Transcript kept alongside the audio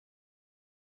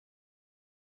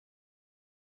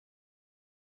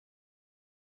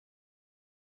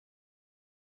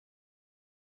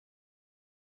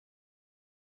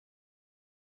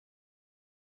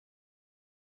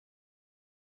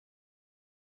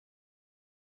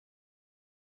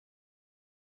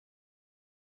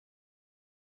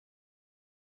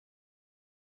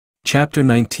Chapter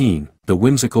 19, The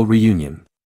Whimsical Reunion.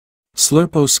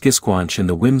 Slurpo Skisquanch and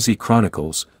the Whimsy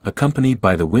Chronicles, accompanied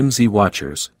by the Whimsy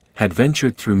Watchers, had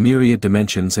ventured through myriad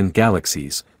dimensions and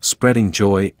galaxies, spreading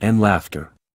joy and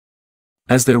laughter.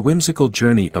 As their whimsical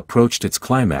journey approached its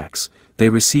climax, they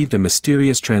received a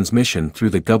mysterious transmission through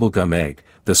the Gubblegum egg,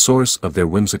 the source of their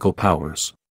whimsical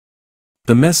powers.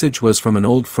 The message was from an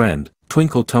old friend,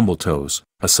 Twinkle Tumbletoes,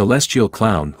 a celestial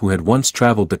clown who had once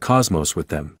traveled the cosmos with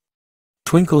them.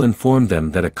 Twinkle informed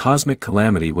them that a cosmic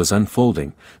calamity was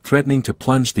unfolding, threatening to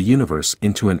plunge the universe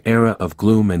into an era of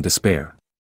gloom and despair.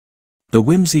 The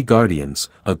Whimsy Guardians,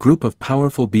 a group of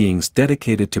powerful beings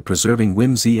dedicated to preserving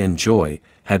whimsy and joy,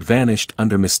 had vanished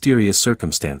under mysterious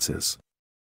circumstances.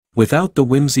 Without the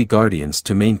Whimsy Guardians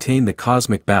to maintain the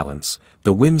cosmic balance,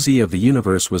 the whimsy of the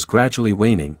universe was gradually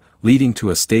waning, leading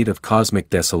to a state of cosmic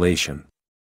desolation.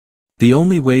 The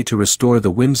only way to restore the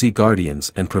Whimsy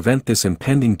Guardians and prevent this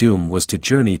impending doom was to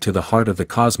journey to the heart of the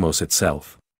cosmos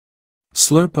itself.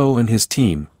 Slurpo and his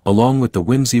team, along with the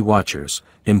Whimsy Watchers,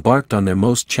 embarked on their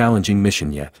most challenging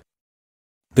mission yet.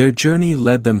 Their journey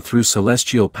led them through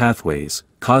celestial pathways,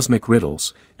 cosmic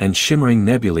riddles, and shimmering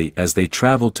nebulae as they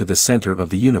traveled to the center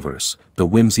of the universe, the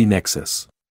Whimsy Nexus.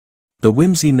 The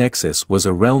Whimsy Nexus was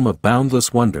a realm of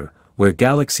boundless wonder, where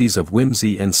galaxies of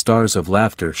whimsy and stars of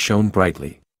laughter shone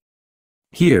brightly.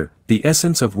 Here, the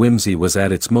essence of whimsy was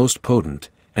at its most potent,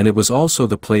 and it was also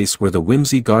the place where the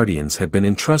Whimsy Guardians had been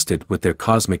entrusted with their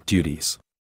cosmic duties.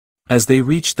 As they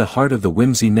reached the heart of the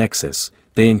Whimsy Nexus,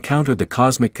 they encountered the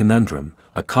Cosmic Conundrum,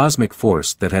 a cosmic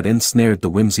force that had ensnared the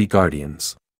Whimsy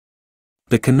Guardians.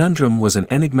 The Conundrum was an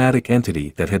enigmatic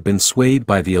entity that had been swayed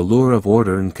by the allure of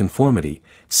order and conformity,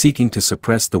 seeking to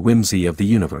suppress the whimsy of the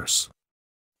universe.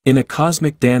 In a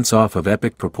cosmic dance-off of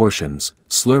epic proportions,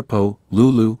 Slurpo,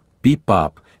 Lulu, Beep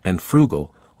Bop, and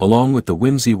Frugal, along with the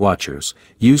Whimsy Watchers,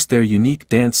 used their unique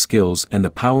dance skills and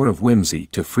the power of whimsy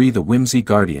to free the Whimsy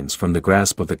Guardians from the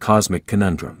grasp of the Cosmic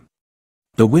Conundrum.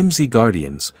 The Whimsy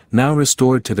Guardians, now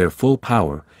restored to their full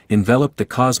power, enveloped the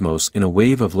cosmos in a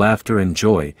wave of laughter and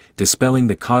joy, dispelling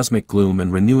the cosmic gloom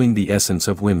and renewing the essence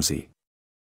of whimsy.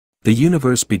 The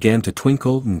universe began to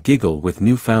twinkle and giggle with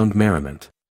newfound merriment.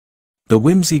 The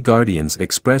Whimsy Guardians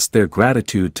expressed their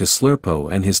gratitude to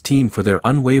Slurpo and his team for their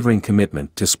unwavering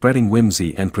commitment to spreading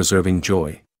whimsy and preserving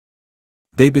joy.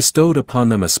 They bestowed upon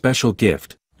them a special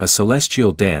gift, a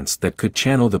celestial dance that could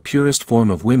channel the purest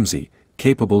form of whimsy,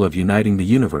 capable of uniting the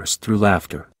universe through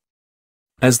laughter.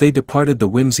 As they departed the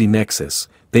Whimsy Nexus,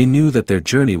 they knew that their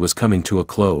journey was coming to a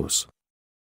close.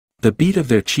 The beat of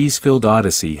their cheese-filled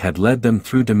Odyssey had led them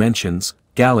through dimensions,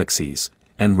 galaxies,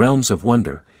 and realms of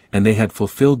wonder, and they had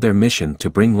fulfilled their mission to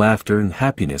bring laughter and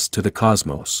happiness to the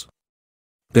cosmos.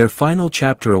 Their final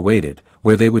chapter awaited,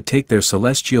 where they would take their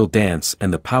celestial dance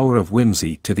and the power of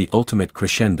whimsy to the ultimate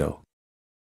crescendo.